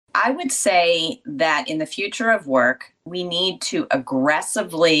I would say that in the future of work, we need to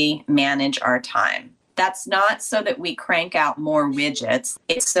aggressively manage our time. That's not so that we crank out more widgets.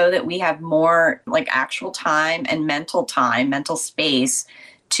 It's so that we have more like actual time and mental space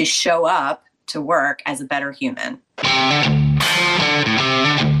to show up to work as a better human.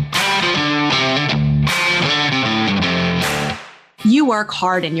 You work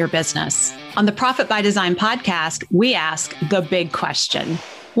hard in your business. On the Profit by Design podcast, we ask the big question.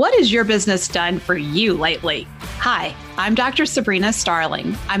 What has your business done for you lately? Hi, I'm Dr. Sabrina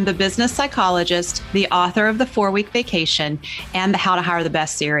Starling. I'm the business psychologist, the author of the 4-Week Vacation and the How to Hire the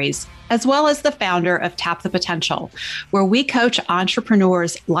Best series, as well as the founder of Tap the Potential, where we coach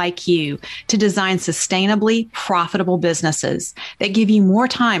entrepreneurs like you to design sustainably profitable businesses that give you more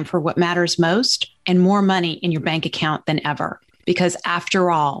time for what matters most and more money in your bank account than ever. Because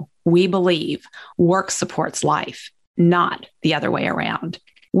after all, we believe work supports life, not the other way around.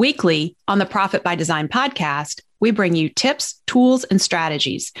 Weekly on the Profit by Design podcast, we bring you tips, tools, and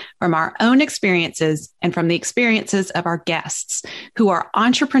strategies from our own experiences and from the experiences of our guests who are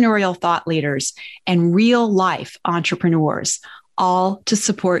entrepreneurial thought leaders and real life entrepreneurs, all to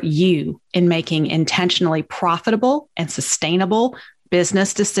support you in making intentionally profitable and sustainable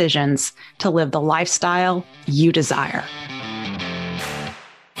business decisions to live the lifestyle you desire.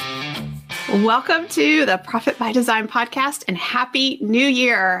 Welcome to the Profit by Design podcast and Happy New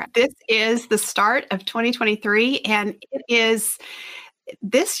Year. This is the start of 2023 and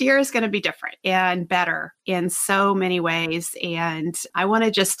this year is going to be different and better in so many ways. And I want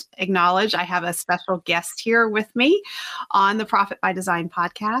to just acknowledge I have a special guest here with me on the Profit by Design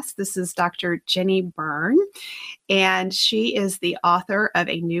podcast. This is Dr. Jenny Byrne, and she is the author of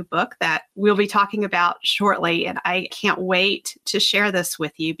a new book that we'll be talking about shortly. And I can't wait to share this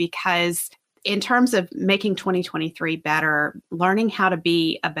with you because in terms of making 2023 better, learning how to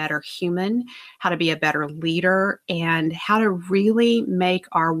be a better human, how to be a better leader, and how to really make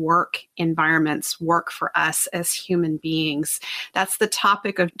our work environments work for us as human beings. That's the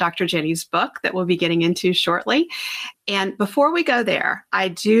topic of Dr. Jenny's book that we'll be getting into shortly. And before we go there, I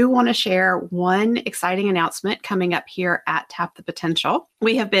do want to share one exciting announcement coming up here at Tap the Potential.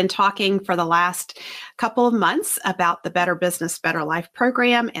 We have been talking for the last couple of months about the Better Business, Better Life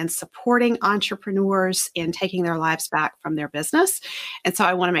program and supporting entrepreneurs in taking their lives back from their business. And so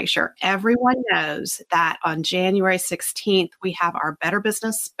I want to make sure everyone knows that on January 16th, we have our Better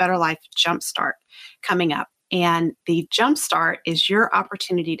Business, Better Life Jumpstart coming up. And the Jumpstart is your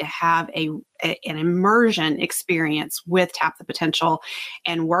opportunity to have an immersion experience with Tap the Potential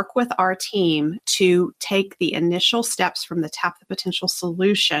and work with our team to take the initial steps from the Tap the Potential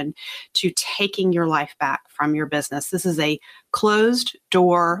solution to taking your life back from your business. This is a closed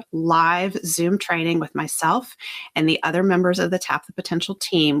door live Zoom training with myself and the other members of the Tap the Potential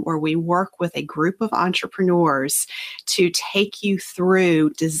team, where we work with a group of entrepreneurs to take you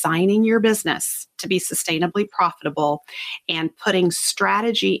through designing your business to be sustainably profitable and putting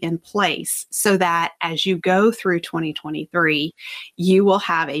strategy in place so that as you go through 2023, you will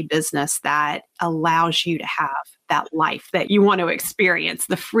have a business that allows you to have that life that you want to experience,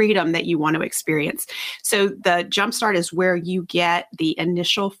 the freedom that you want to experience. So the Jumpstart is where you get the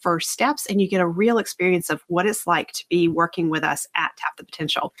initial first steps and you get a real experience of what it's like to be working with us at Tap the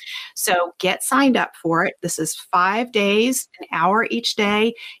Potential. So get signed up for it. This is 5 days, an hour each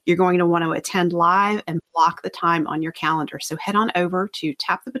day. You're going to want to attend live and block the time on your calendar. So head on over to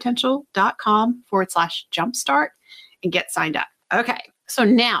tapthepotential.com/jumpstart and get signed up. Okay. So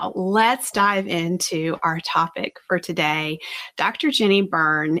now let's dive into our topic for today. Dr. Jenny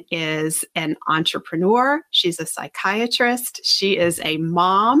Byrne is an entrepreneur. She's a psychiatrist. She is a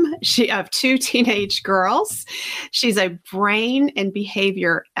mom of 2 teenage girls. She's a brain and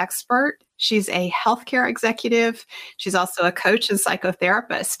behavior expert. She's a healthcare executive. She's also a coach and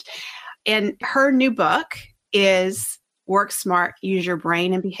psychotherapist. And her new book is Work Smart, Use Your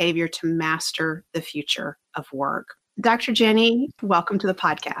Brain and Behavior to Master the Future of Work. Dr. Jenny, welcome to the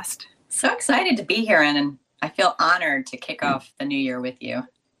podcast. So excited to be here, and I feel honored to kick off the new year with you.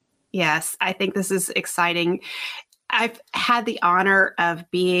 Yes, I think this is exciting. I've had the honor of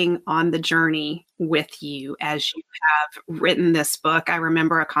being on the journey with you as you have written this book. I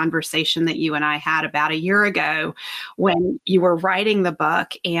remember a conversation that you and I had about a year ago when you were writing the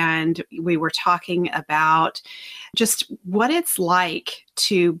book, and we were talking about just what it's like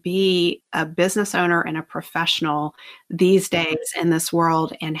to be a business owner and a professional these days in this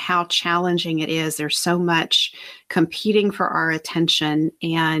world and how challenging it is. There's so much competing for our attention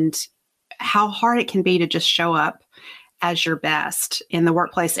and how hard it can be to just show up as your best in the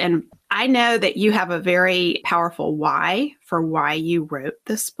workplace. And I know that you have a very powerful why for why you wrote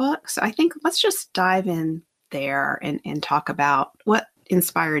this book. So I think let's just dive in there and talk about what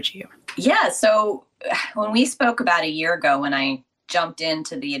inspired you. Yeah. So when we spoke about a year ago, when I jumped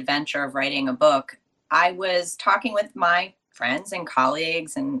into the adventure of writing a book, I was talking with my friends and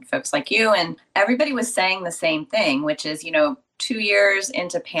colleagues and folks like you, and everybody was saying the same thing, which is, 2 years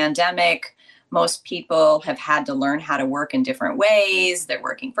into pandemic, most people have had to learn how to work in different ways. They're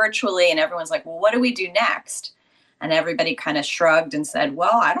working virtually, and everyone's like, well, what do we do next? And everybody kind of shrugged and said,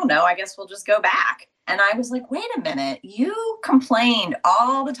 well, I don't know. I guess we'll just go back. And I was like, wait a minute, you complained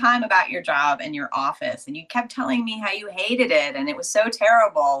all the time about your job and your office, and you kept telling me how you hated it and it was so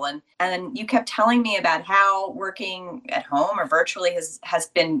terrible. And then you kept telling me about how working at home or virtually has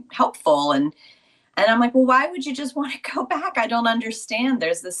been helpful. And I'm like, well, why would you just want to go back? I don't understand.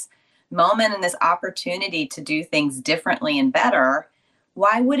 There's this moment and this opportunity to do things differently and better.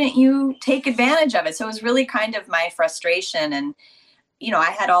 Why wouldn't you take advantage of it? So it was really kind of my frustration. And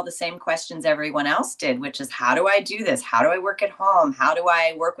I had all the same questions everyone else did, which is, how do I do this? How do I work at home? How do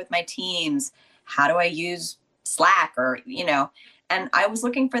I work with my teams? How do I use Slack and I was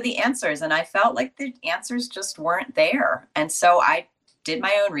looking for the answers, and I felt like the answers just weren't there. And so I did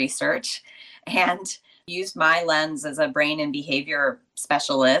my own research and used my lens as a brain and behavior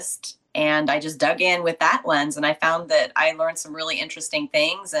specialist. And I just dug in with that lens, and I found that I learned some really interesting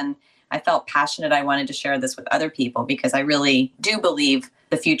things, and I felt passionate. I wanted to share this with other people because I really do believe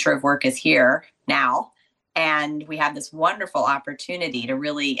the future of work is here now. And we have this wonderful opportunity to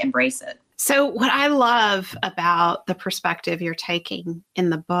really embrace it. So what I love about the perspective you're taking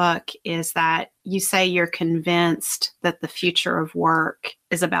in the book is that you say you're convinced that the future of work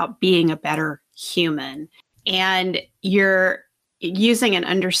is about being a better human. And you're using an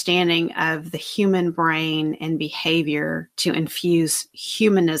understanding of the human brain and behavior to infuse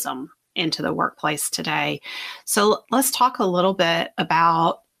humanism into the workplace today. So let's talk a little bit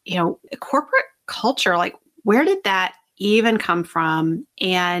about, corporate culture. Like, where did that even come from?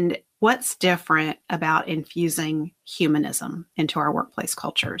 And what's different about infusing humanism into our workplace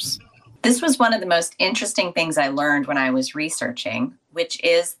cultures? This was one of the most interesting things I learned when I was researching, which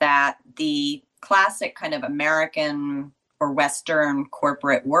is that the classic kind of American or Western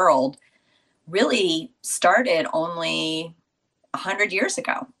corporate world really started only 100 years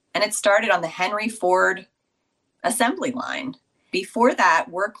ago. And it started on the Henry Ford assembly line. Before that,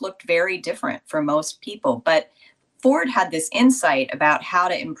 work looked very different for most people. But Ford had this insight about how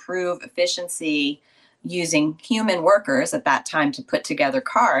to improve efficiency using human workers at that time to put together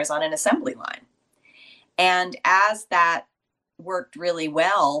cars on an assembly line. And as that worked really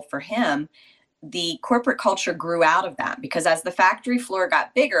well for him, the corporate culture grew out of that, because as the factory floor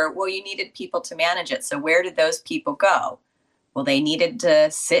got bigger, well, you needed people to manage it. So where did those people go? Well, they needed to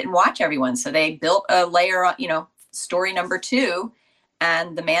sit and watch everyone. So they built a layer, story number 2,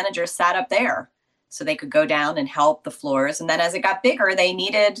 and the managers sat up there so they could go down and help the floors. And then as it got bigger, they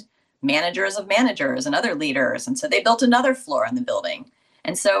needed managers of managers and other leaders. And so they built another floor in the building.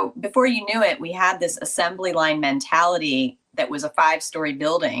 And so before you knew it, we had this assembly line mentality that was a 5-story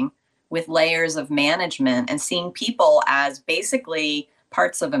building with layers of management, and seeing people as basically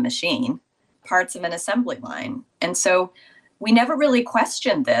parts of a machine, parts of an assembly line. And so we never really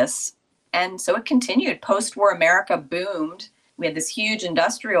questioned this. And so it continued. Post-war America boomed. We had this huge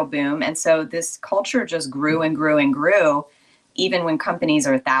industrial boom. And so this culture just grew and grew and grew. Even when companies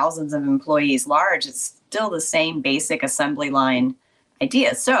are thousands of employees large, it's still the same basic assembly line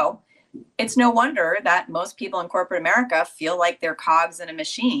idea. So it's no wonder that most people in corporate America feel like they're cogs in a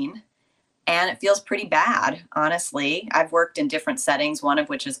machine. And it feels pretty bad, honestly. I've worked in different settings, one of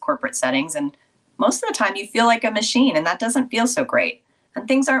which is corporate settings. And most of the time you feel like a machine, and that doesn't feel so great. And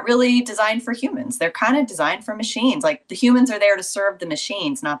things aren't really designed for humans. They're kind of designed for machines. Like, the humans are there to serve the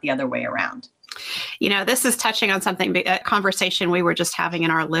machines, not the other way around. This is touching on something, a conversation we were just having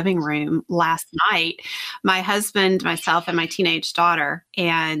in our living room last night. My husband, myself, and my teenage daughter,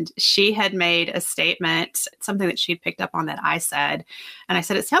 and she had made a statement, something that she'd picked up on that I said. And I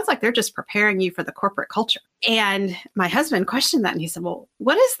said, it sounds like they're just preparing you for the corporate culture. And my husband questioned that, and he said, well,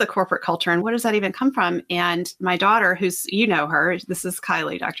 what is the corporate culture and what does that even come from? And my daughter, who's, her, this is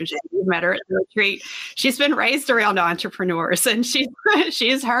Kylie, Dr. J, you met her at the retreat. She's been raised around entrepreneurs, and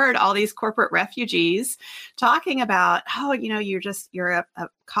she's heard all these corporate refugees talking about, you're a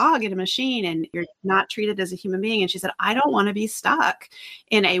cog in a machine and you're not treated as a human being. And she said, I don't want to be stuck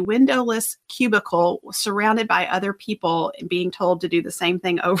in a windowless cubicle surrounded by other people and being told to do the same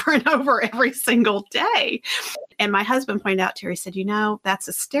thing over and over every single day. And my husband pointed out to her, he said, that's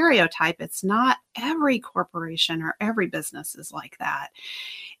a stereotype. It's not every corporation or every business is like that.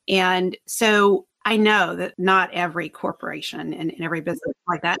 And so I know that not every corporation and every business is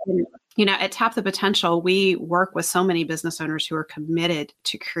like that. And, at Tap the Potential, we work with so many business owners who are committed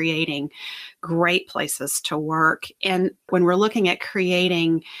to creating great places to work. And when we're looking at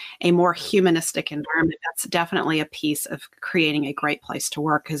creating a more humanistic environment, that's definitely a piece of creating a great place to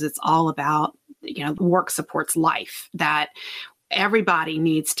work, because it's all about, work supports life, that everybody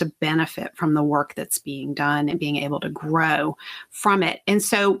needs to benefit from the work that's being done and being able to grow from it. And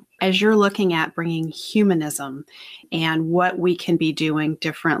so as you're looking at bringing humanism and what we can be doing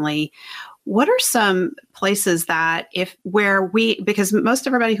differently, what are some places that because most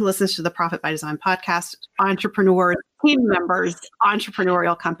everybody who listens to the Profit by Design podcast, entrepreneurs, team members,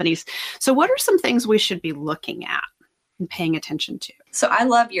 entrepreneurial companies. So what are some things we should be looking at and paying attention to? So I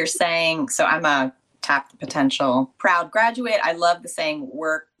love your saying, so I'm a Tap the Potential proud graduate. I love the saying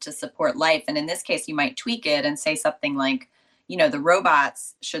work to support life. And in this case, you might tweak it and say something like, the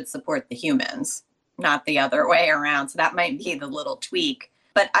robots should support the humans, not the other way around. So that might be the little tweak.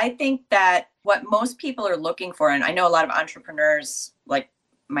 But I think that what most people are looking for, and I know a lot of entrepreneurs like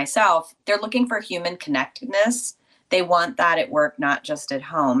myself, they're looking for human connectedness. They want that at work, not just at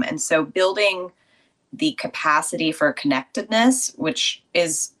home. And so building the capacity for connectedness, which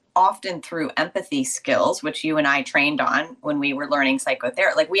is often through empathy skills, which you and I trained on when we were learning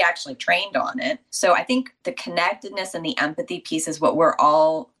psychotherapy. Like, we actually trained on it. So I think the connectedness and the empathy piece is what we're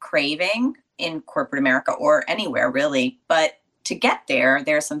all craving in corporate America or anywhere really. But to get there,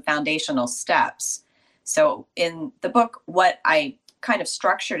 there are some foundational steps. So in the book, what I kind of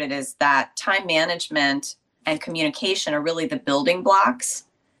structured it is that time management and communication are really the building blocks.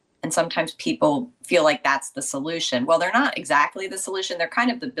 And sometimes people feel like that's the solution. Well, they're not exactly the solution. They're kind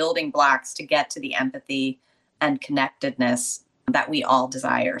of the building blocks to get to the empathy and connectedness that we all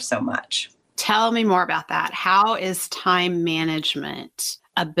desire so much. Tell me more about that. How is time management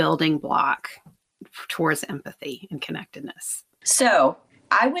a building block towards empathy and connectedness? So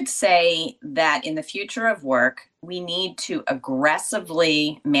I would say that in the future of work, we need to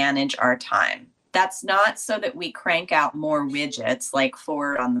aggressively manage our time. That's not so that we crank out more widgets like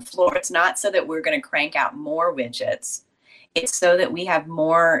forward on the floor. It's not so that we're going to crank out more widgets. It's so that we have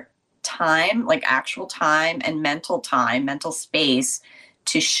more time, like actual time and mental space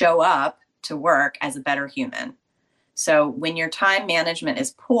to show up to work as a better human. So when your time management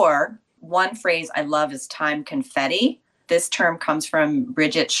is poor, one phrase I love is time confetti. This term comes from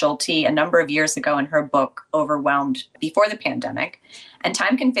Bridget Schulte a number of years ago in her book, Overwhelmed Before the Pandemic. And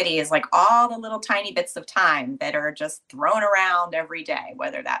time confetti is like all the little tiny bits of time that are just thrown around every day,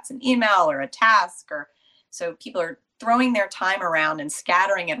 whether that's an email or a task. So people are throwing their time around and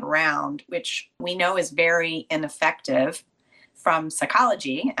scattering it around, which we know is very ineffective from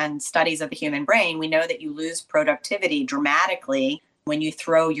psychology and studies of the human brain. We know that you lose productivity dramatically when you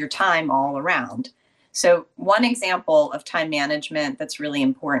throw your time all around. So one example of time management that's really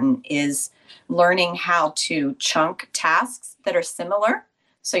important is learning how to chunk tasks that are similar,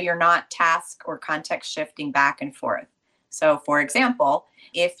 so you're not task or context shifting back and forth. So for example,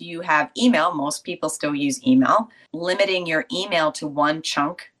 if you have email, most people still use email, limiting your email to one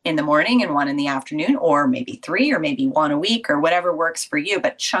chunk in the morning and one in the afternoon, or maybe 3, or maybe 1 a week, or whatever works for you,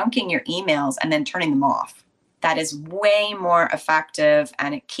 but chunking your emails and then turning them off. That is way more effective,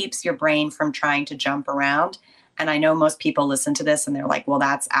 and it keeps your brain from trying to jump around. And I know most people listen to this and they're like, well,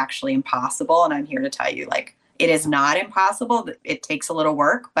 that's actually impossible. And I'm here to tell you, like, it is not impossible. It takes a little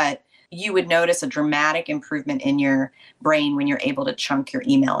work, but you would notice a dramatic improvement in your brain when you're able to chunk your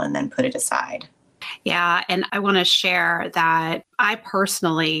email and then put it aside. Yeah. And I want to share that I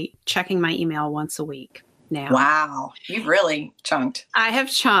personally checking my email once a week now. Wow. You've really chunked. I have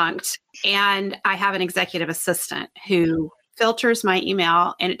chunked, and I have an executive assistant who filters my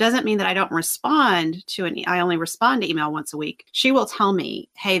email. And it doesn't mean that I don't respond to I only respond to email once a week. She will tell me,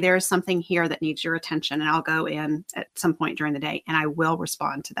 hey, there's something here that needs your attention. And I'll go in at some point during the day and I will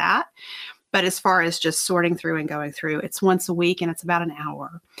respond to that. But as far as just sorting through and going through, it's once a week and it's about an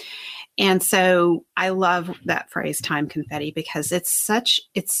hour. And so I love that phrase, time confetti, because it's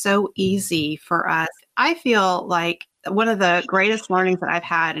so easy for us. I feel like one of the greatest learnings that I've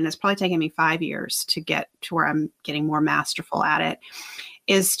had, and it's probably taken me 5 years to get to where I'm getting more masterful at it,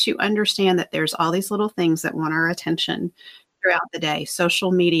 is to understand that there's all these little things that want our attention throughout the day.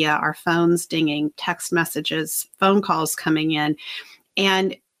 Social media, our phones dinging, text messages, phone calls coming in,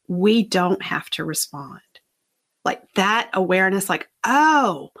 and we don't have to respond. Like that awareness, like,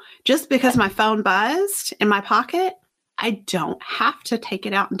 oh, just because my phone buzzed in my pocket, I don't have to take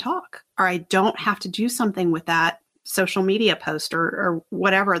it out and talk, or I don't have to do something with that social media post or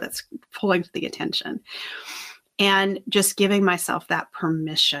whatever that's pulling the attention. And just giving myself that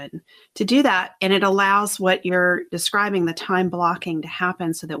permission to do that. And it allows what you're describing, the time blocking, to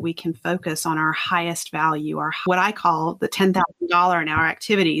happen so that we can focus on our highest value, or what I call the $10,000 an hour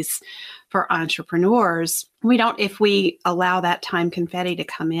activities for entrepreneurs. If we allow that time confetti to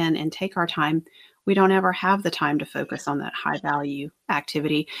come in and take our time, we don't ever have the time to focus on that high value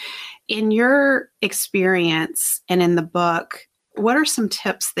activity. In your experience and in the book, what are some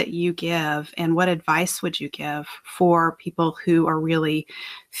tips that you give, and what advice would you give for people who are really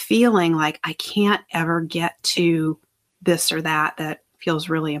feeling like, I can't ever get to this or that feels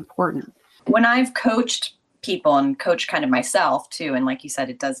really important? When I've coached people and coached kind of myself too, and like you said,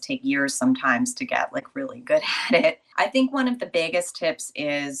 it does take years sometimes to get like really good at it. I think one of the biggest tips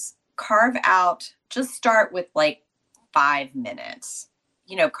is just start with like 5 minutes.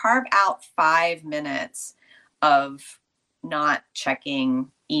 Carve out 5 minutes of not checking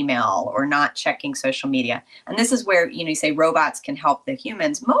email or not checking social media. And this is where, you say robots can help the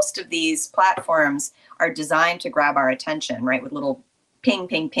humans. Most of these platforms are designed to grab our attention, right? With little ping,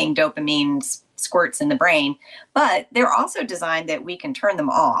 ping, ping dopamine squirts in the brain. But they're also designed that we can turn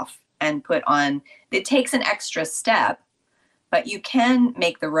them off and put on. It takes an extra step, but you can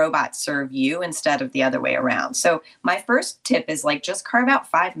make the robot serve you instead of the other way around. So my first tip is just carve out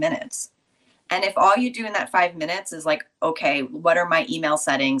 5 minutes. And if all you do in that 5 minutes is okay, what are my email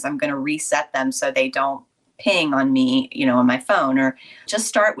settings? I'm going to reset them so they don't ping on me, on my phone, or just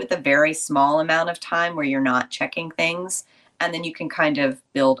start with a very small amount of time where you're not checking things. And then you can kind of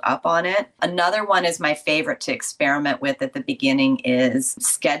build up on it. Another one is my favorite to experiment with at the beginning is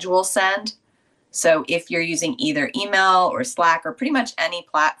schedule send. So if you're using either email or Slack or pretty much any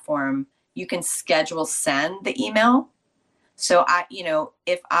platform, you can schedule send the email. So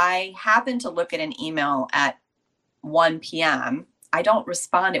if I happen to look at an email at 1 p.m., I don't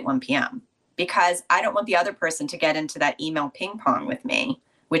respond at 1 p.m. because I don't want the other person to get into that email ping pong with me,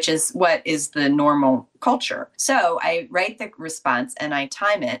 which is what is the normal culture. So I write the response and I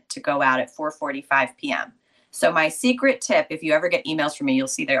time it to go out at 4:45 p.m. So my secret tip, if you ever get emails from me, you'll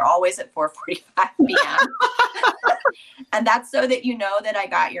see they're always at 4:45 p.m. And that's so that you know that I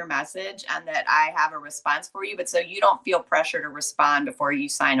got your message and that I have a response for you, but so you don't feel pressure to respond before you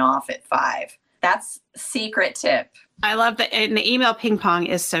sign off at 5. That's secret tip. I love that. And the email ping pong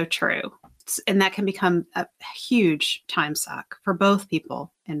is so true. And that can become a huge time suck for both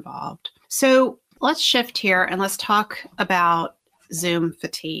people involved. So let's shift here and let's talk about Zoom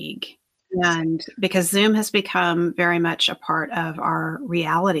fatigue. And because Zoom has become very much a part of our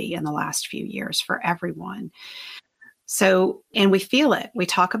reality in the last few years for everyone. So, and we feel it. We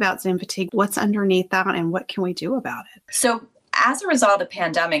talk about Zoom fatigue. What's underneath that and what can we do about it? So as a result of the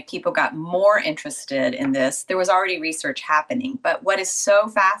pandemic, people got more interested in this. There was already research happening, but what is so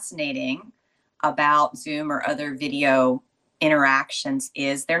fascinating about Zoom or other video interactions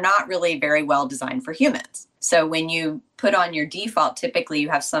is they're not really very well designed for humans. So when you put on your default, typically you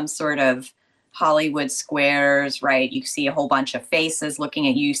have some sort of Hollywood squares, right? You see a whole bunch of faces looking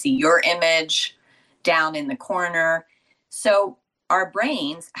at you. You see your image down in the corner. So our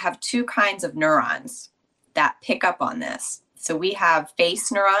brains have 2 kinds of neurons that pick up on this. So we have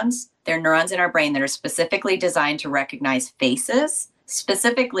face neurons. They're neurons in our brain that are specifically designed to recognize faces,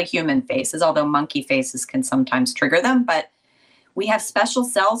 specifically human faces, although monkey faces can sometimes trigger them, but we have special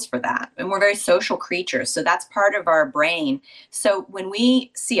cells for that. And we're very social creatures. So that's part of our brain. So when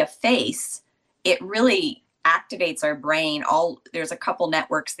we see a face, it really activates our brain. There's a couple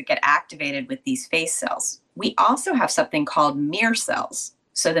networks that get activated with these face cells. We also have something called mirror cells.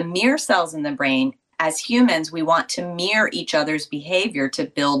 So the mirror cells in the brain, as humans, we want to mirror each other's behavior to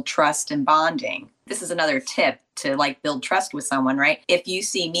build trust and bonding. This is another tip to build trust with someone, right? If you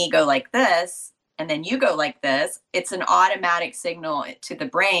see me go like this, and then you go like this, it's an automatic signal to the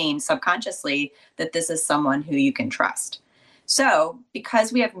brain subconsciously that this is someone who you can trust. So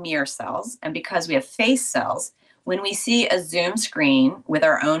because we have mirror cells and because we have face cells, when we see a Zoom screen with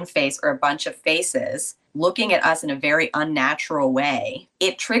our own face or a bunch of faces looking at us in a very unnatural way,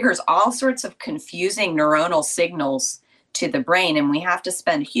 it triggers all sorts of confusing neuronal signals to the brain. And we have to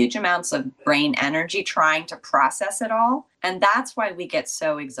spend huge amounts of brain energy trying to process it all. And that's why we get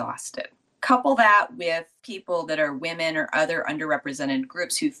so exhausted. Couple that with people that are women or other underrepresented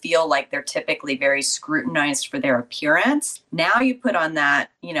groups who feel like they're typically very scrutinized for their appearance. Now you put on that,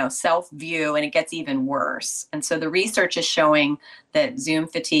 self-view and it gets even worse. And so the research is showing that Zoom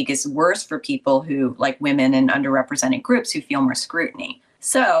fatigue is worse for people who, like women and underrepresented groups who feel more scrutiny.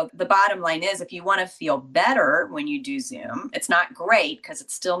 So the bottom line is, if you want to feel better when you do Zoom, it's not great because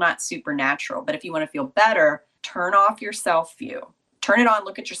it's still not supernatural. But if you want to feel better, turn off your self view. Turn it on,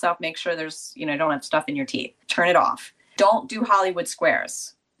 look at yourself, make sure there's, don't have stuff in your teeth. Turn it off. Don't do Hollywood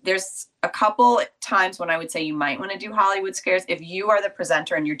squares. There's a couple times when I would say you might want to do Hollywood squares. If you are the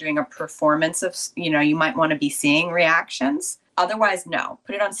presenter and you're doing a performance of, you might want to be seeing reactions. Otherwise, no.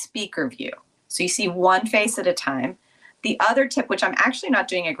 Put it on speaker view. So you see one face at a time. The other tip, which I'm actually not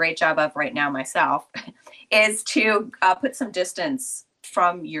doing a great job of right now myself, is to put some distance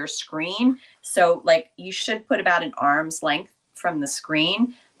from your screen. So like you should put about an arm's length from the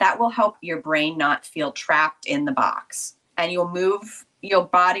screen. That will help your brain not feel trapped in the box. And your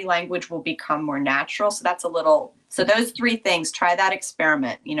body language will become more natural. So so those three things, try that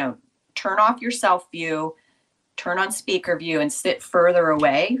experiment. Turn off your self view, turn on speaker view, and sit further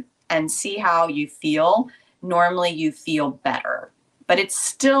away and see how you feel. Normally you feel better, but it's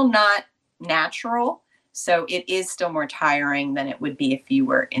still not natural. So it is still more tiring than it would be if you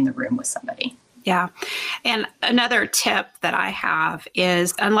were in the room with somebody. Yeah. And another tip that I have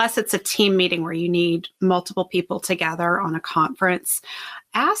is, unless it's a team meeting where you need multiple people together on a conference,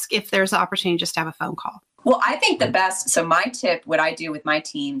 ask if there's an opportunity just to have a phone call. Well, I think the best, so my tip, what I do with my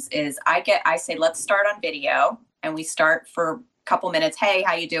teams is I say, let's start on video, and we start for couple minutes. Hey,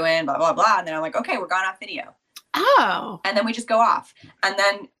 how you doing? Blah, blah, blah. And then I'm like, okay, we're going off video. Oh. And then we just go off. And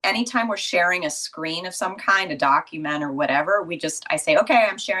then anytime we're sharing a screen of some kind, a document or whatever, I say, okay,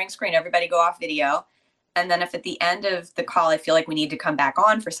 I'm sharing screen. Everybody go off video. And then if at the end of the call, I feel like we need to come back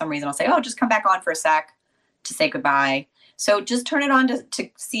on for some reason, I'll say, oh, just come back on for a sec to say goodbye. So just turn it on to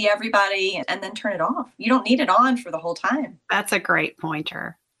see everybody and then turn it off. You don't need it on for the whole time. That's a great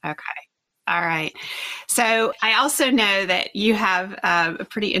pointer. Okay. All right. So I also know that you have a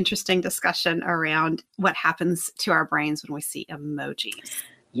pretty interesting discussion around what happens to our brains when we see emojis.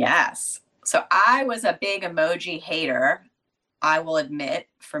 Yes. So I was a big emoji hater, I will admit,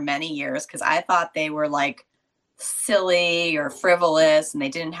 for many years, because I thought they were like silly or frivolous and they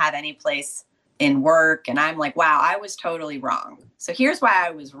didn't have any place in work. And I'm like, wow, I was totally wrong. So here's why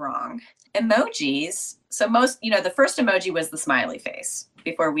I was wrong. Emojis. So the first emoji was the smiley face.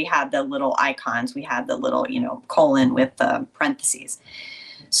 Before we had the little icons, we had the little, colon with the parentheses.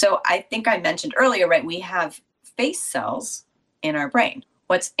 So I think I mentioned earlier, right, we have face cells in our brain.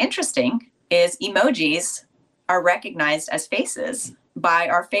 What's interesting is emojis are recognized as faces by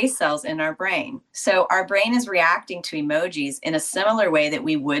our face cells in our brain. So our brain is reacting to emojis in a similar way that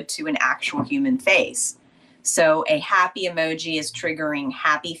we would to an actual human face. So a happy emoji is triggering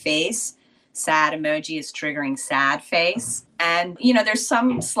happy face. Sad emoji is triggering sad face. And, there's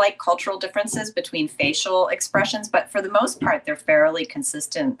some slight cultural differences between facial expressions, but for the most part, they're fairly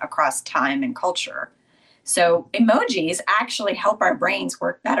consistent across time and culture. So emojis actually help our brains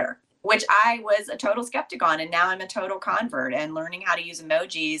work better, which I was a total skeptic on. And now I'm a total convert, and learning how to use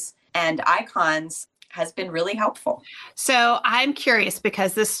emojis and icons has been really helpful. So I'm curious,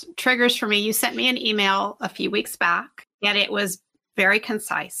 because this triggers for me. You sent me an email a few weeks back, and it was very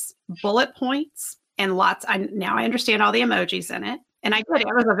concise, bullet points, and now I understand all the emojis in it. And I did. It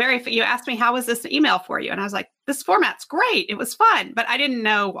was you asked me, how was this email for you? And I was like, this format's great. It was fun, but I didn't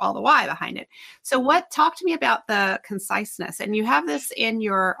know all the why behind it. So talk to me about the conciseness. And you have this on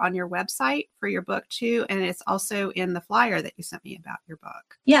your website for your book too. And it's also in the flyer that you sent me about your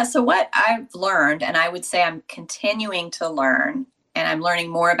book. Yeah. So what I've learned, and I would say I'm continuing to learn, and I'm learning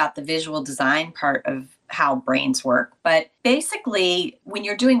more about the visual design part of how brains work. But basically, when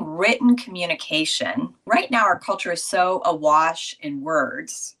you're doing written communication, right now our culture is so awash in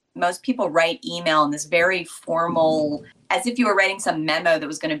words. Most people write email in this very formal, as if you were writing some memo that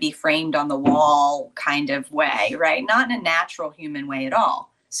was going to be framed on the wall kind of way, right? Not in a natural human way at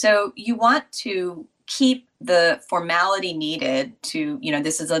all. So you want to keep the formality needed to,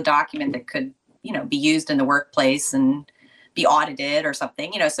 this is a document that could, be used in the workplace and be audited or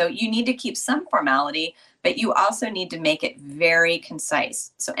something, so you need to keep some formality, but you also need to make it very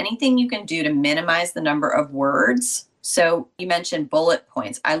concise. So anything you can do to minimize the number of words. So you mentioned bullet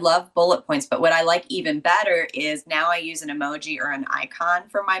points. I love bullet points, but what I like even better is now I use an emoji or an icon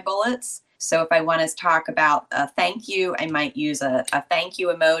for my bullets. So if I want to talk about a thank you, I might use a thank you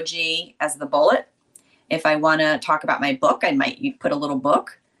emoji as the bullet. If I want to talk about my book, I might put a little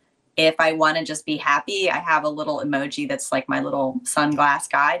book. If I want to just be happy, I have a little emoji that's like my little sunglass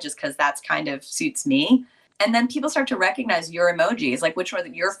guy, just because that's kind of suits me. And then people start to recognize your emojis, like which are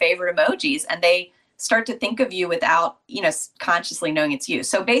your favorite emojis, and they start to think of you without, consciously knowing it's you.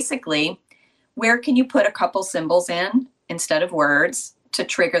 So basically, where can you put a couple symbols in instead of words to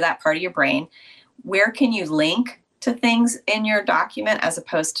trigger that part of your brain? Where can you link to things in your document as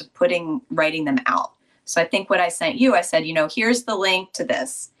opposed to writing them out. So I think what I sent you, I said, here's the link to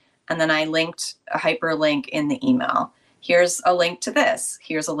this. And then I linked a hyperlink in the email. Here's a link to this.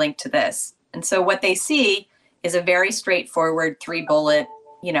 Here's a link to this. And so what they see is a very straightforward 3-bullet,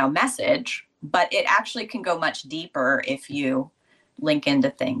 message, but it actually can go much deeper if you link into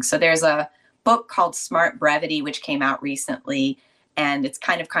things. So there's a book called Smart Brevity, which came out recently, and it's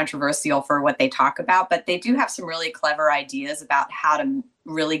kind of controversial for what they talk about, but they do have some really clever ideas about how to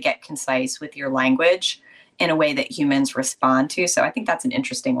really get concise with your language in a way that humans respond to. So I think that's an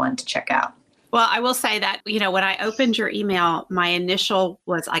interesting one to check out. Well, I will say that, when I opened your email, my initial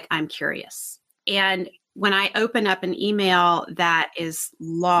was like, I'm curious. And when I open up an email that is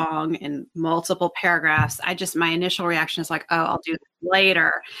long and multiple paragraphs, my initial reaction is like, oh, I'll do this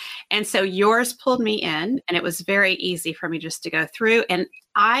later. And so yours pulled me in, and it was very easy for me just to go through. And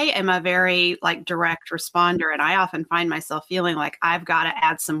I am a very direct responder, and I often find myself feeling like I've got to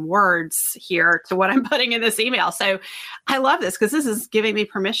add some words here to what I'm putting in this email. So I love this because this is giving me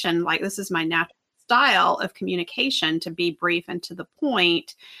permission. This is my natural style of communication, to be brief and to the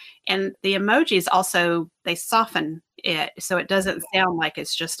point. And the emojis also, they soften it, so it doesn't sound like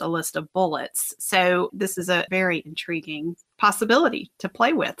it's just a list of bullets. So this is a very intriguing possibility to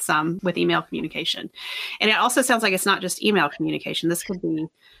play with email communication. And it also sounds like it's not just email communication. This could be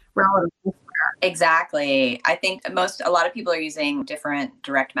relevant elsewhere. Exactly. I think a lot of people are using different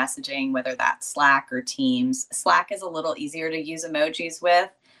direct messaging, whether that's Slack or Teams. Slack is a little easier to use emojis with.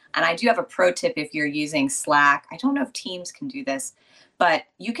 And I do have a pro tip if you're using Slack. I don't know if Teams can do this, but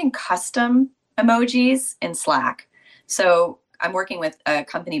you can custom emojis in Slack. So I'm working with a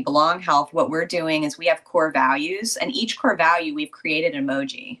company, Belong Health. What we're doing is we have core values, and each core value we've created an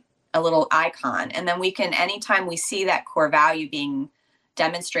emoji, a little icon. And then we can, anytime we see that core value being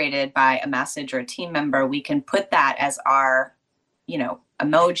demonstrated by a message or a team member, we can put that as our,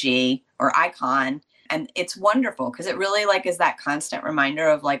 emoji or icon. And it's wonderful because it really is that constant reminder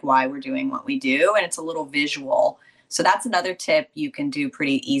of why we're doing what we do. And it's a little visual. So that's another tip you can do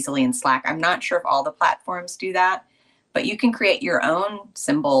pretty easily in Slack. I'm not sure if all the platforms do that, but you can create your own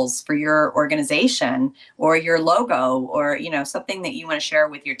symbols for your organization or your logo or, something that you want to share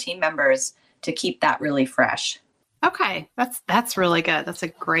with your team members to keep that really fresh. Okay, that's really good. Those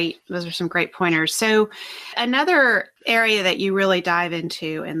are some great pointers. So another area that you really dive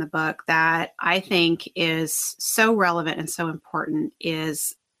into in the book that I think is so relevant and so important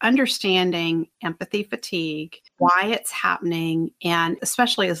is understanding empathy fatigue, why it's happening, and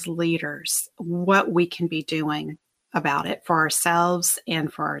especially as leaders, what we can be doing about it for ourselves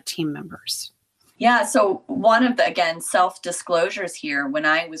and for our team members. Yeah. So one of the, again, self-disclosures here, when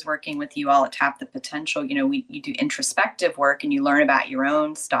I was working with you all at Tap the Potential, you do introspective work and you learn about your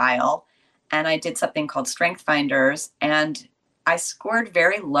own style. And I did something called Strength Finders, and I scored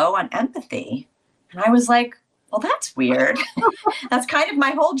very low on empathy. And I was like, well, that's weird. That's kind of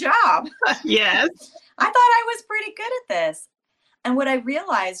my whole job. Yes. I thought I was pretty good at this. And what I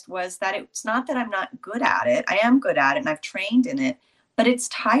realized was that it's not that I'm not good at it. I am good at it and I've trained in it, but it's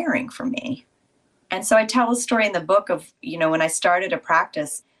tiring for me. And so I tell a story in the book of, when I started a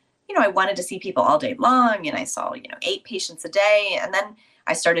practice, I wanted to see people all day long, and I saw, 8 patients a day. And then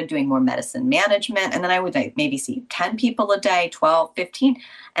I started doing more medicine management. And then I would maybe see 10 people a day, 12, 15.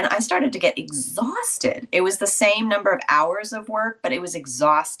 And I started to get exhausted. It was the same number of hours of work, but it was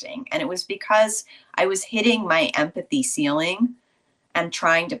exhausting. And it was because I was hitting my empathy ceiling and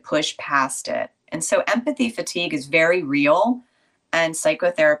trying to push past it. And so empathy fatigue is very real. And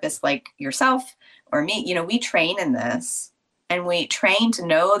psychotherapists like yourself or me, we train in this, and we train to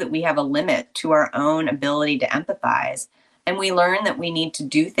know that we have a limit to our own ability to empathize. And we learn that we need to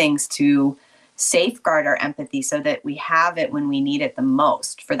do things to safeguard our empathy so that we have it when we need it the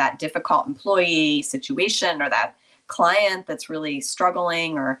most for that difficult employee situation or that client that's really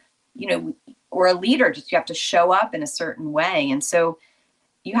struggling, or, or a leader, just you have to show up in a certain way. And so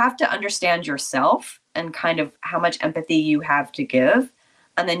you have to understand yourself and kind of how much empathy you have to give.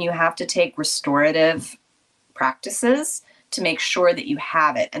 And then you have to take restorative practices to make sure that you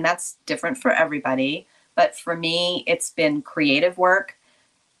have it. And that's different for everybody. But for me, it's been creative work,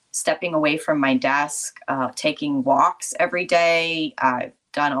 stepping away from my desk, taking walks every day. I've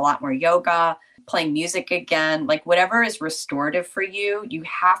done a lot more yoga, playing music again, whatever is restorative for you, you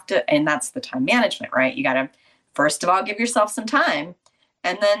have to, and that's the time management, right? You got to, first of all, give yourself some time.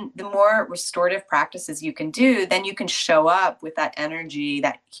 And then the more restorative practices you can do, then you can show up with that energy,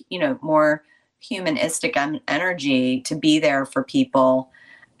 that, more humanistic energy to be there for people.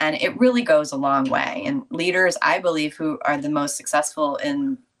 And it really goes a long way. And leaders, I believe, who are the most successful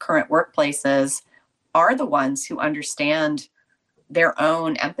in current workplaces are the ones who understand their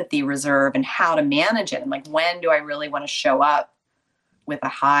own empathy reserve and how to manage it. And like, when do I really want to show up with a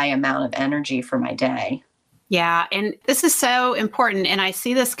high amount of energy for my day? Yeah. And this is so important. And I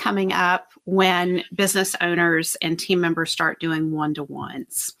see this coming up when business owners and team members start doing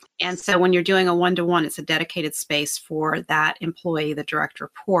one-to-ones. And so when you're doing a one-to-one, it's a dedicated space for that employee, the direct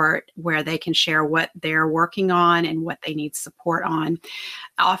report, where they can share what they're working on and what they need support on.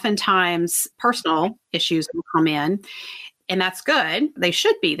 Oftentimes, personal issues will come in. And that's good. They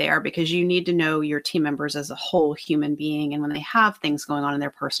should be there because you need to know your team members as a whole human being. And when they have things going on in their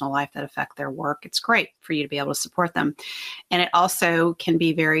personal life that affect their work, it's great for you to be able to support them. And it also can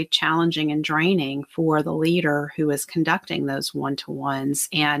be very challenging and draining for the leader who is conducting those one-to-ones.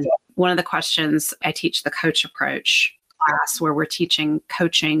 And one of the questions, I teach the coach approach class where we're teaching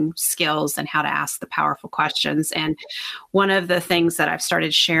coaching skills and how to ask the powerful questions. And one of the things that I've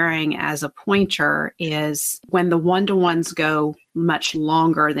started sharing as a pointer is when the one-to-ones go much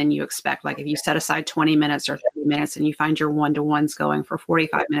longer than you expect, like if you set aside 20 minutes or 30 minutes and you find your one-to-ones going for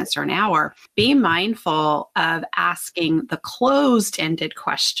 45 minutes or an hour, be mindful of asking the closed-ended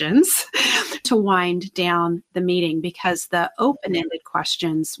questions to wind down the meeting, because the open-ended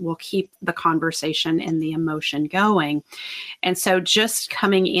questions will keep the conversation and the emotion going. And so just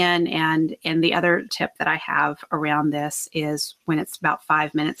coming in, and the other tip that I have around this is when it's about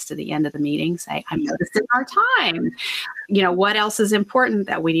 5 minutes to the end of the meeting, say, I'm noticing our time. You know, what else is important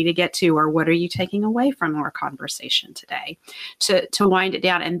that we need to get to, or what are you taking away from our conversation today, to wind it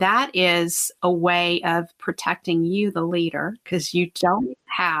down. And that is a way of protecting you, the leader, because you don't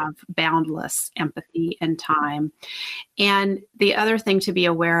have boundless empathy and time. And the other thing to be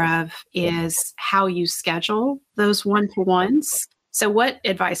aware of is how you schedule those one-to-ones. So what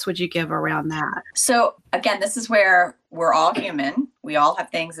advice would you give around that? So again, this is where we're all human. We all have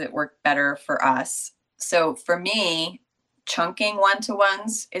things that work better for us. So for me, chunking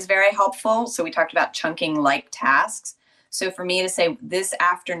one-to-ones is very helpful. So we talked about chunking like tasks. So for me to say this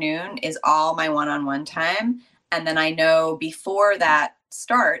afternoon is all my one-on-one time. And then I know before that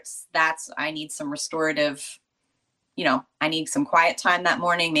starts, I need some restorative, I need some quiet time that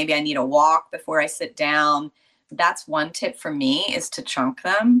morning. Maybe I need a walk before I sit down. That's one tip for me, is to chunk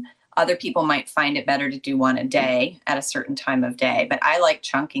them. Other people might find it better to do one a day at a certain time of day, but I like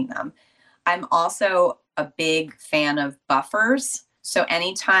chunking them. I'm also a big fan of buffers. So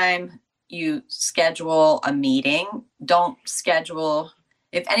anytime you schedule a meeting, don't schedule,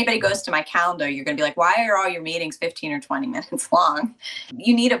 if anybody goes to my calendar, you're going to be like, why are all your meetings 15 or 20 minutes long?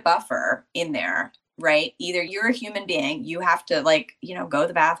 You need a buffer in there, right? Either you're a human being, you have to go to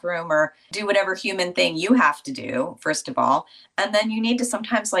the bathroom or do whatever human thing you have to do, first of all. And then you need to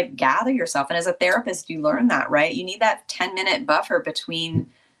sometimes gather yourself. And as a therapist, you learn that, right? You need that 10-minute buffer between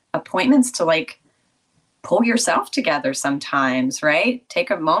appointments to pull yourself together sometimes, right?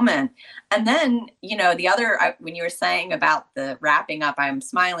 Take a moment. And then, the other, when you were saying about the wrapping up, I'm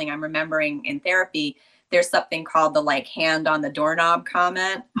smiling. I'm remembering in therapy, there's something called the hand on the doorknob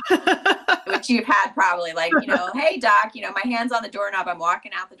comment, which you've had probably hey doc, my hand's on the doorknob. I'm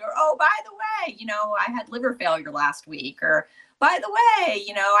walking out the door. Oh, by the way, I had liver failure last week, or by the way,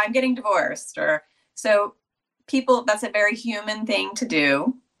 I'm getting divorced. Or so people, that's a very human thing to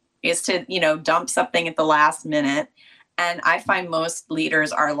do, is to, dump something at the last minute. And I find most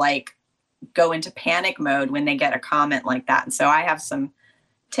leaders are go into panic mode when they get a comment like that. And so I have some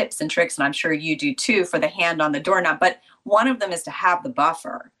tips and tricks, and I'm sure you do too, for the hand on the doorknob. But one of them is to have the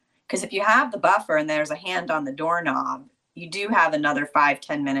buffer. Because if you have the buffer and there's a hand on the doorknob, you do have another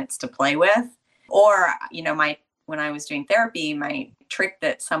 5-10 minutes to play with. Or, when I was doing therapy, my trick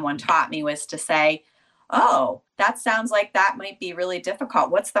that someone taught me was to say, oh, that sounds like that might be really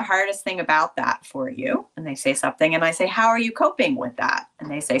difficult. What's the hardest thing about that for you? And they say something, and I say, how are you coping with that? And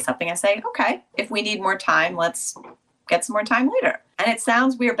they say something. I say, okay, if we need more time, let's get some more time later. And it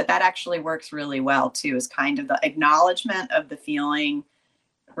sounds weird, but that actually works really well too, is kind of the acknowledgement of the feeling,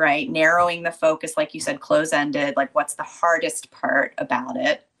 right? Narrowing the focus, like you said, close-ended, what's the hardest part about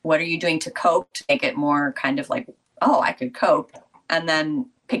it? What are you doing to cope, to make it more kind of oh, I could cope, and then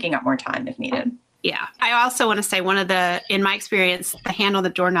picking up more time if needed. Yeah. I also want to say in my experience, the hand on the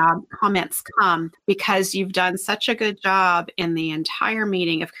doorknob comments come because you've done such a good job in the entire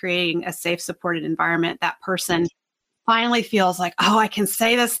meeting of creating a safe, supported environment. That person finally feels like, oh, I can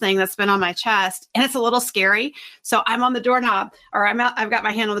say this thing that's been on my chest, and it's a little scary. So I'm on the doorknob, or I've got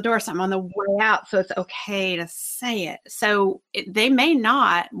my hand on the door, so I'm on the way out. So it's okay to say it. So they may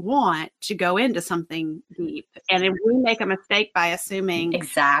not want to go into something deep. And if we make a mistake by assuming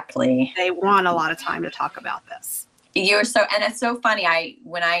exactly they want a lot of time to talk about this. You're so, and it's so funny.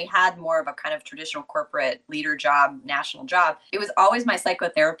 When I had more of a kind of traditional corporate leader job, national job, it was always my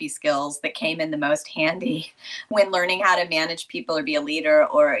psychotherapy skills that came in the most handy when learning how to manage people or be a leader,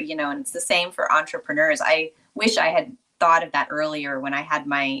 or, and it's the same for entrepreneurs. I wish I had thought of that earlier when I had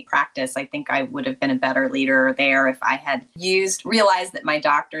my practice. I think I would have been a better leader there if I had realized that my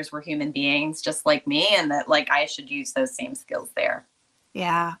doctors were human beings just like me, and that like I should use those same skills there.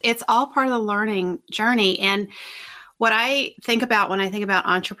 Yeah, it's all part of the learning journey. And what I think about when I think about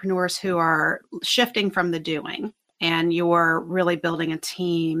entrepreneurs who are shifting from the doing, and you're really building a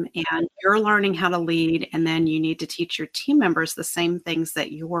team and you're learning how to lead, and then you need to teach your team members the same things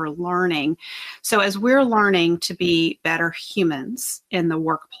that you're learning. So as we're learning to be better humans in the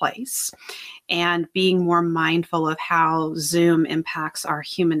workplace and being more mindful of how Zoom impacts our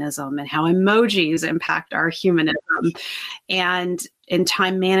humanism and how emojis impact our humanism, and in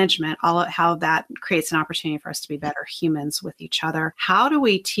time management, how that creates an opportunity for us to be better humans with each other. How do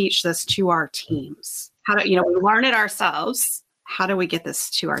we teach this to our teams? We learn it ourselves. How do we get this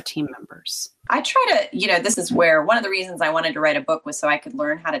to our team members? I try to, this is where one of the reasons I wanted to write a book was so I could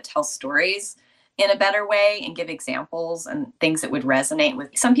learn how to tell stories in a better way and give examples and things that would resonate with.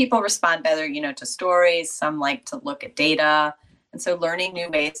 Some people respond better, to stories. Some like to look at data. And so learning new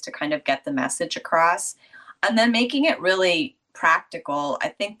ways to kind of get the message across, and then making it really practical. I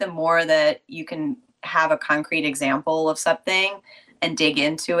think the more that you can have a concrete example of something and dig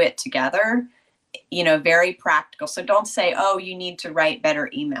into it together, very practical. So don't say, oh, you need to write better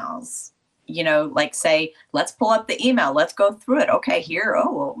emails. Like say, let's pull up the email. Let's go through it. Okay, here.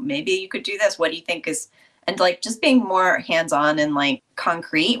 Oh, well, maybe you could do this. What do you think is, and like just being more hands-on and like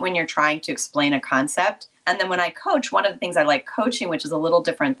concrete when you're trying to explain a concept. And then when I coach, one of the things I like coaching, which is a little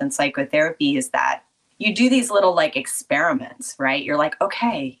different than psychotherapy, is that you do these little like experiments, right? You're like,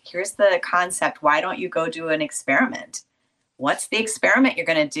 okay, here's the concept. Why don't you go do an experiment? What's the experiment you're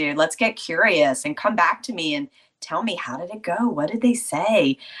going to do? Let's get curious and come back to me and tell me, how did it go? What did they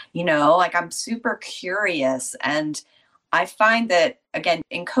say? Like I'm super curious. And I find that, again,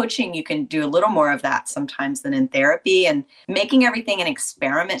 in coaching, you can do a little more of that sometimes than in therapy. And making everything an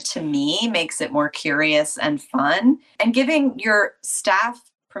experiment, to me, makes it more curious and fun. And giving your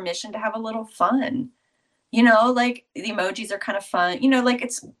staff permission to have a little fun. Like the emojis are kind of fun, like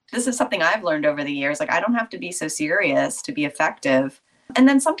this is something I've learned over the years. Like I don't have to be so serious to be effective. And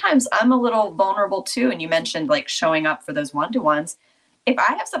then sometimes I'm a little vulnerable too. And you mentioned like showing up for those one-to-ones. If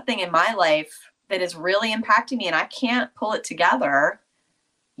I have something in my life that is really impacting me and I can't pull it together,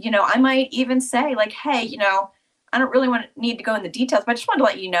 I might even say like, hey, I don't really need to go in the details, but I just wanted to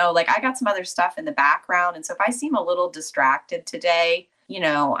let you know, like I got some other stuff in the background. And so if I seem a little distracted today,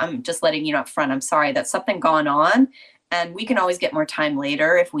 I'm just letting you know up front, I'm sorry, that's something going on, and we can always get more time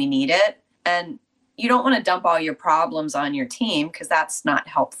later if we need it. And you don't want to dump all your problems on your team because that's not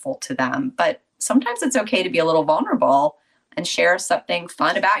helpful to them. But sometimes it's okay to be a little vulnerable and share something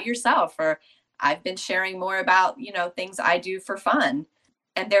fun about yourself. Or I've been sharing more about, things I do for fun.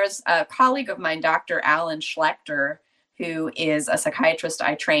 And there's a colleague of mine, Dr. Alan Schlechter, who is a psychiatrist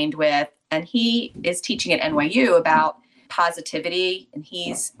I trained with, and he is teaching at NYU about positivity, and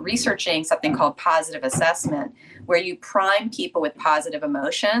he's researching something called positive assessment, where you prime people with positive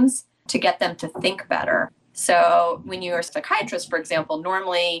emotions to get them to think better. So when you're a psychiatrist, for example,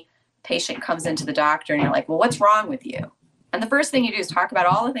 normally a patient comes into the doctor and you're like, well, what's wrong with you? And the first thing you do is talk about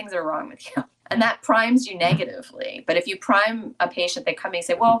all the things that are wrong with you. And that primes you negatively. But if you prime a patient, they come and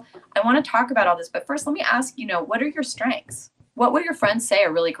say, well, I want to talk about all this, but first let me ask, what are your strengths? What will your friends say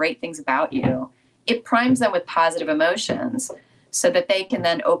are really great things about you? It primes them with positive emotions so that they can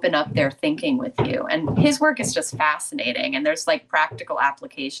then open up their thinking with you. And his work is just fascinating. And there's like practical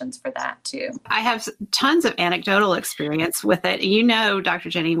applications for that too. I have tons of anecdotal experience with it. Dr.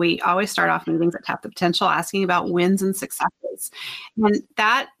 Jenny, we always start off meetings at Tap the Potential asking about wins and successes. And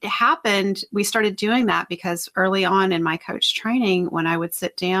that happened, we started doing that because early on in my coach training, when I would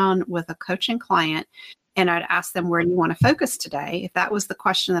sit down with a coaching client, and I'd ask them, where do you want to focus today? If that was the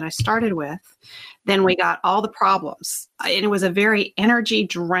question that I started with, then we got all the problems. And it was a very energy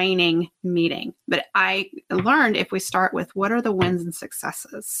draining meeting. But I learned if we start with what are the wins and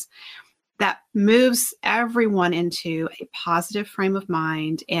successes, that moves everyone into a positive frame of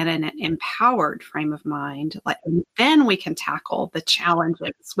mind and an empowered frame of mind. Then we can tackle the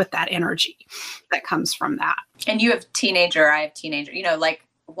challenges with that energy that comes from that. And you have I have teenager,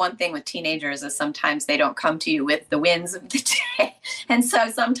 one thing with teenagers is sometimes they don't come to you with the wins of the day. And so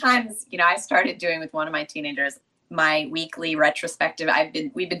sometimes, I started doing with one of my teenagers, my weekly retrospective.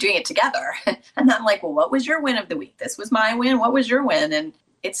 We've been doing it together. And I'm like, well, what was your win of the week? This was my win. What was your win? And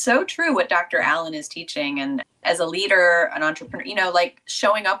It's so true what Dr. Allen is teaching. And as a leader, an entrepreneur, like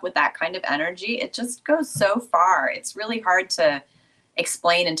showing up with that kind of energy, it just goes so far. It's really hard to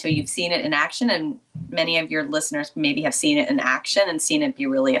explain until you've seen it in action. And many of your listeners maybe have seen it in action and seen it be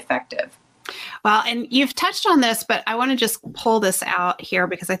really effective. Well, and you've touched on this, but I want to just pull this out here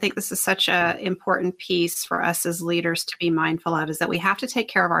because I think this is such an important piece for us as leaders to be mindful of, is that we have to take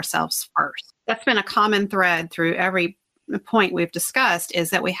care of ourselves first. That's been a common thread through every point we've discussed,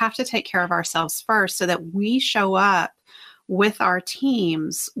 is that we have to take care of ourselves first so that we show up with our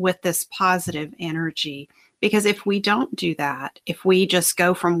teams with this positive energy. Because if we don't do that, if we just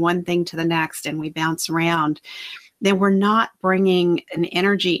go from one thing to the next and we bounce around, then we're not bringing an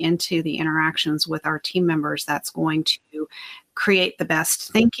energy into the interactions with our team members that's going to create the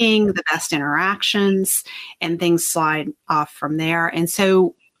best thinking, the best interactions, and things slide off from there. And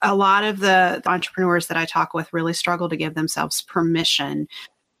so a lot of the entrepreneurs that I talk with really struggle to give themselves permission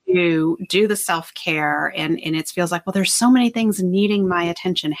to do the self-care. And it feels like, well, there's so many things needing my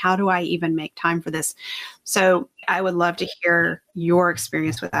attention. How do I even make time for this? So I would love to hear your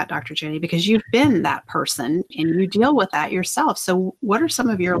experience with that, Dr. Jenny, because you've been that person and you deal with that yourself. So what are some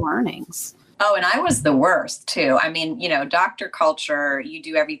of your learnings? Oh, and I was the worst too. I mean, doctor culture, you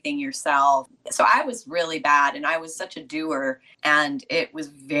do everything yourself. So I was really bad and I was such a doer, and it was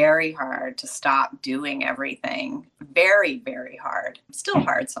very hard to stop doing everything. Very, very hard. Still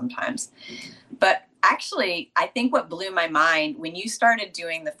hard sometimes. But actually, I think what blew my mind when you started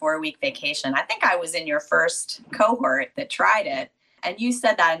doing the 4-week vacation, I think I was in your first cohort that tried it. And you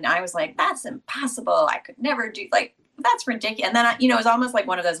said that, and I was like, that's impossible. I could never do, that's ridiculous. And then, it was almost like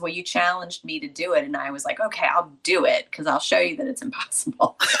one of those, well, you challenged me to do it. And I was like, okay, I'll do it because I'll show you that it's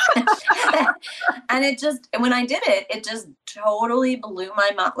impossible. And when I did it, it just totally blew my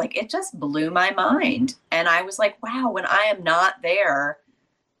mind. It just blew my mind. And I was like, wow, when I am not there,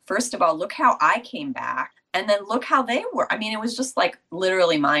 first of all, look how I came back. And then look how they were. I mean, it was just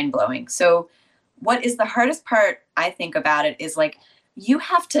literally mind blowing. So what is the hardest part, I think, about it is you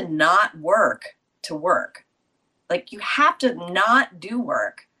have to not work to work. You have to not do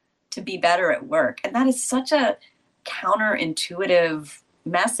work to be better at work. And that is such a counterintuitive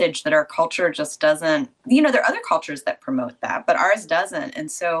message that our culture just doesn't, there are other cultures that promote that, but ours doesn't.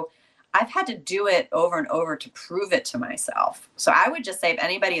 And so I've had to do it over and over to prove it to myself. So I would just say, if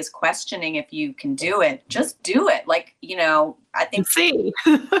anybody is questioning if you can do it, just do it. I think see.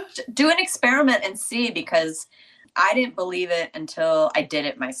 Do an experiment and see, because I didn't believe it until I did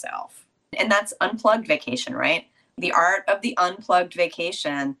it myself. And that's unplugged vacation, right? The art of the unplugged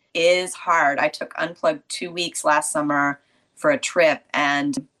vacation is hard. I took unplugged 2 weeks last summer for a trip,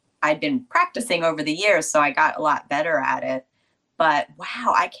 and I'd been practicing over the years, so I got a lot better at it. But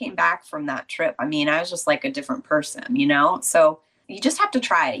wow, I came back from that trip. I mean, I was just like a different person, So you just have to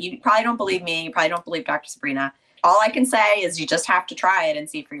try it. You probably don't believe me. You probably don't believe Dr. Sabrina. All I can say is you just have to try it and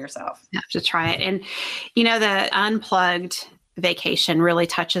see for yourself. You have to try it. And, the unplugged vacation really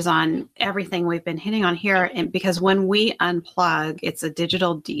touches on everything we've been hitting on here. And because when we unplug, it's a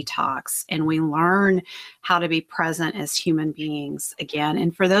digital detox, and we learn how to be present as human beings again.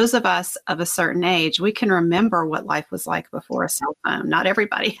 And for those of us of a certain age, we can remember what life was like before a cell phone. Not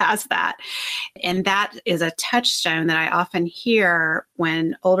everybody has that. And that is a touchstone that I often hear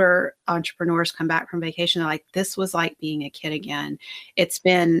when older entrepreneurs come back from vacation. They're like, this was like being a kid again. It's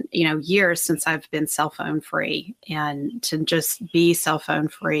been, years since I've been cell phone free, and to just be cell phone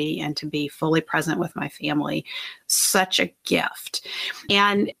free and to be fully present with my family, such a gift.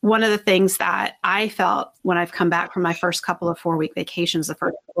 And one of the things that I felt when I've come back from my first couple of 4-week vacations, the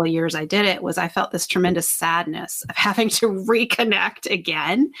first couple of years I did it, was I felt this tremendous sadness of having to reconnect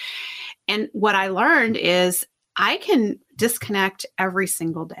again. And what I learned is I can disconnect every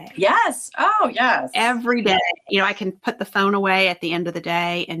single day. Yes. Oh, yes. Every day. I can put the phone away at the end of the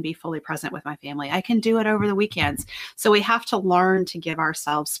day and be fully present with my family. I can do it over the weekends. So we have to learn to give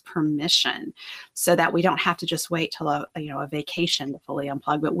ourselves permission so that we don't have to just wait till a vacation to fully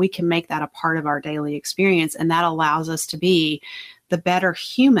unplug, but we can make that a part of our daily experience. And that allows us to be the better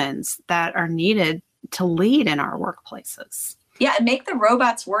humans that are needed to lead in our workplaces. Yeah. And make the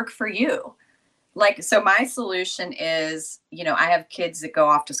robots work for you. So my solution is, I have kids that go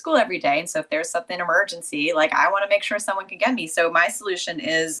off to school every day. And so if there's something emergency, I want to make sure someone can get me. So my solution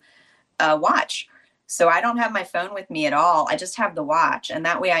is a watch. So I don't have my phone with me at all. I just have the watch. And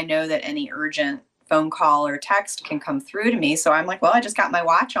that way I know that any urgent phone call or text can come through to me. So I'm like, well, I just got my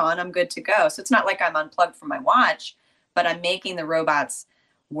watch on. I'm good to go. So it's not like I'm unplugged from my watch, but I'm making the robots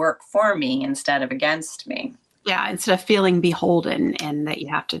work for me instead of against me. Yeah. Instead of feeling beholden and that you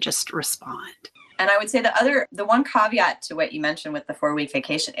have to just respond. And I would say the one caveat to what you mentioned with the 4-week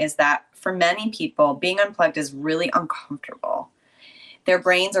vacation is that for many people, being unplugged is really uncomfortable. Their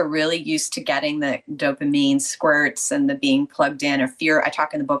brains are really used to getting the dopamine squirts and the being plugged in, or fear. I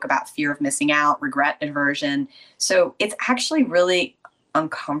talk in the book about fear of missing out, regret, aversion. So it's actually really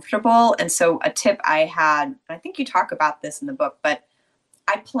uncomfortable. And so a tip I had, I think you talk about this in the book, but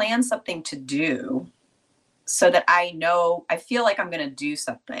I plan something to do so that I feel like I'm going to do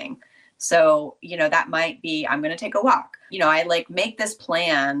something. So, that might be, I'm going to take a walk. I make this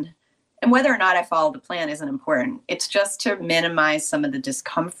plan. And whether or not I follow the plan isn't important. It's just to minimize some of the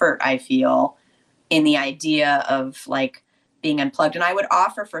discomfort I feel in the idea of being unplugged. And I would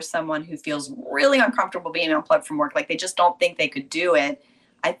offer for someone who feels really uncomfortable being unplugged from work, like they just don't think they could do it.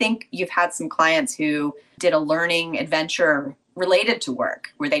 I think you've had some clients who did a learning adventure related to work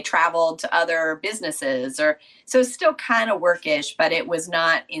where they traveled to other businesses, so it's still kind of workish, but it was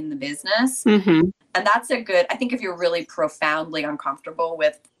not in the business. Mm-hmm. And that's I think if you're really profoundly uncomfortable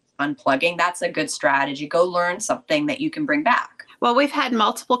with unplugging, that's a good strategy. Go learn something that you can bring back. Well, we've had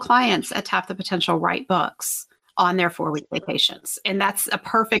multiple clients at Tap the Potential write books on their 4-week vacations. And that's a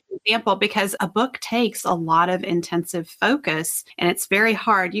perfect example because a book takes a lot of intensive focus and it's very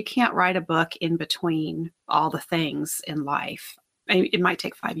hard. You can't write a book in between all the things in life. It might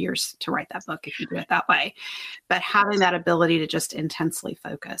take 5 years to write that book if you do it that way. But having that ability to just intensely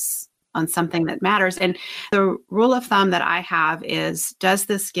focus on something that matters. And the rule of thumb that I have is, does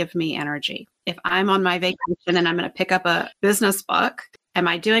this give me energy? If I'm on my vacation and I'm going to pick up a business book, am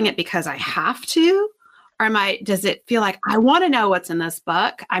I doing it because I have to? Or does it feel like I want to know what's in this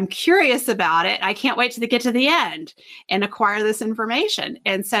book? I'm curious about it. I can't wait to get to the end and acquire this information.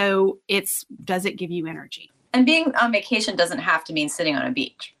 And so does it give you energy? And being on vacation doesn't have to mean sitting on a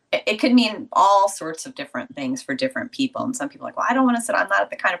beach. It could mean all sorts of different things for different people. And some people are like, well, I don't want to sit. I'm not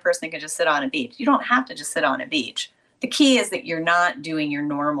the kind of person that can just sit on a beach. You don't have to just sit on a beach. The key is that you're not doing your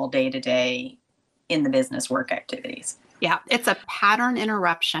normal day-to-day in the business work activities. Yeah, it's a pattern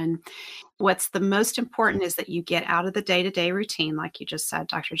interruption. What's the most important is that you get out of the day-to-day routine, like you just said,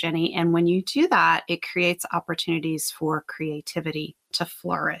 Dr. Jenny. And when you do that, it creates opportunities for creativity to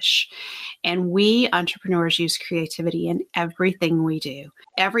flourish. And we entrepreneurs use creativity in everything we do.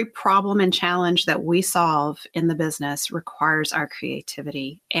 Every problem and challenge that we solve in the business requires our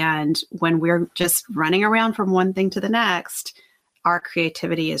creativity. And when we're just running around from one thing to the next, our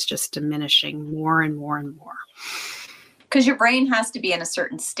creativity is just diminishing more and more and more. Because your brain has to be in a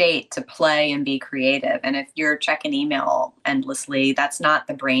certain state to play and be creative. And if you're checking email endlessly, that's not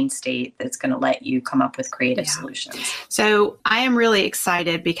the brain state that's going to let you come up with creative solutions. So I am really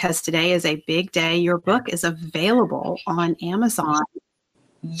excited because today is a big day. Your book is available on Amazon.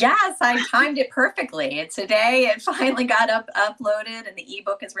 Yes, I timed it perfectly. Today it finally got uploaded and the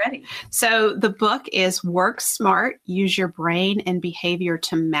ebook is ready. So the book is Work Smart, Use Your Brain and Behavior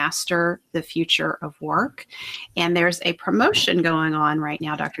to Master the Future of Work. And there's a promotion going on right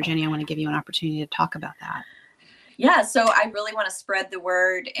now, Dr. Jenny. I want to give you an opportunity to talk about that. Yeah, so I really want to spread the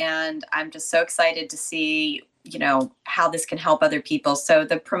word and I'm just so excited to see how this can help other people. So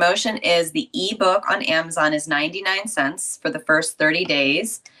the promotion is the ebook on Amazon is 99 cents for the first 30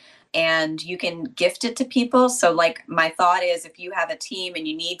 days. And you can gift it to people. So my thought is if you have a team and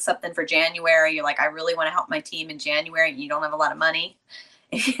you need something for January, you're like, I really want to help my team in January and you don't have a lot of money,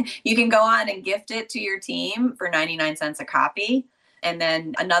 you can go on and gift it to your team for 99 cents a copy. And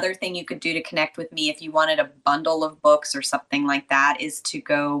then another thing you could do to connect with me if you wanted a bundle of books or something like that is to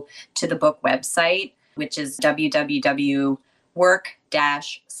go to the book website, which is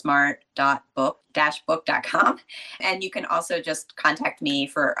www.work-smart.book-book.com. And you can also just contact me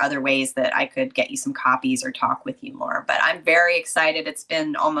for other ways that I could get you some copies or talk with you more. But I'm very excited. It's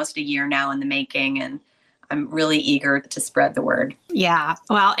been almost a year now in the making, and I'm really eager to spread the word. Yeah.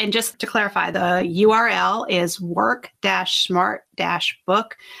 Well, and just to clarify, the URL is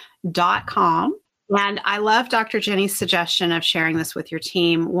work-smart-book.com. And I love Dr. Jenny's suggestion of sharing this with your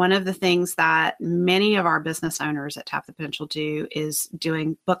team. One of the things that many of our business owners at Tap the Potential do is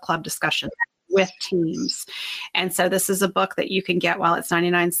doing book club discussions with teams. And so this is a book that you can get while it's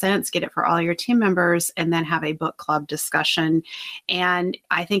 99 cents, get it for all your team members, and then have a book club discussion. And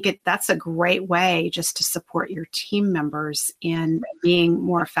I think that's a great way just to support your team members in being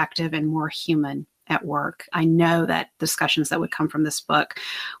more effective and more human at work. I know that discussions that would come from this book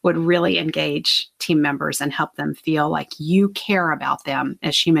would really engage team members and help them feel like you care about them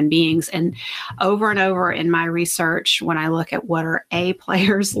as human beings. And over in my research, when I look at what are A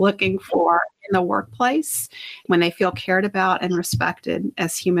players looking for in in the workplace, when they feel cared about and respected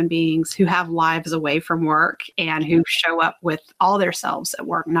as human beings who have lives away from work and who show up with all their selves at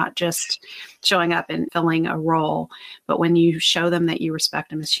work, not just showing up and filling a role, but when you show them that you respect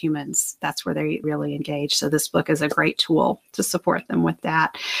them as humans, that's where they really engage. So this book is a great tool to support them with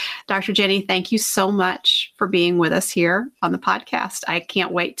that. Dr. Jenny, thank you so much for being with us here on the podcast. I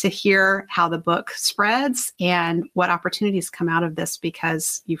can't wait to hear how the book spreads and what opportunities come out of this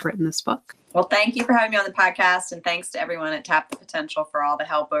because you've written this book. Well, thank you for having me on the podcast, and thanks to everyone at Tap the Potential for all the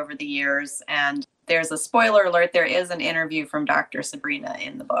help over the years. And there's a spoiler alert, there is an interview from Dr. Sabrina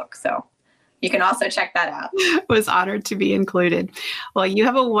in the book, so you can also check that out. Was honored to be included. Well, you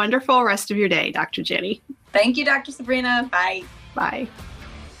have a wonderful rest of your day, Dr. Jenny. Thank you, Dr. Sabrina. Bye. Bye.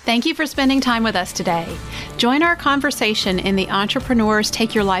 Thank you for spending time with us today. Join our conversation in the Entrepreneurs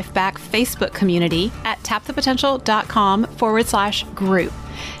Take Your Life Back Facebook community at tapthepotential.com/group.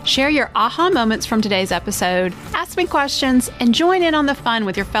 Share your aha moments from today's episode, ask me questions, and join in on the fun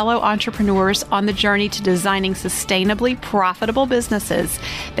with your fellow entrepreneurs on the journey to designing sustainably profitable businesses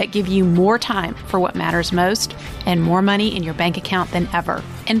that give you more time for what matters most and more money in your bank account than ever.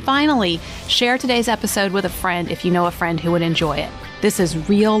 And finally, share today's episode with a friend if you know a friend who would enjoy it. This is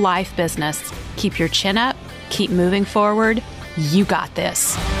real life business. Keep your chin up, keep moving forward. You got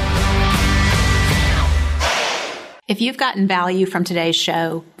this. If you've gotten value from today's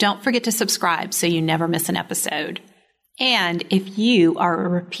show, don't forget to subscribe so you never miss an episode. And if you are a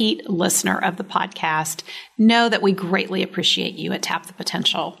repeat listener of the podcast, know that we greatly appreciate you at Tap the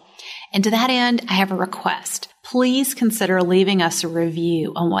Potential. And to that end, I have a request. Please consider leaving us a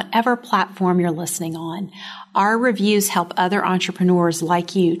review on whatever platform you're listening on. Our reviews help other entrepreneurs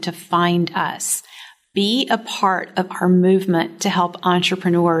like you to find us. Be a part of our movement to help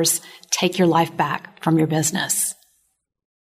entrepreneurs take your life back from your business.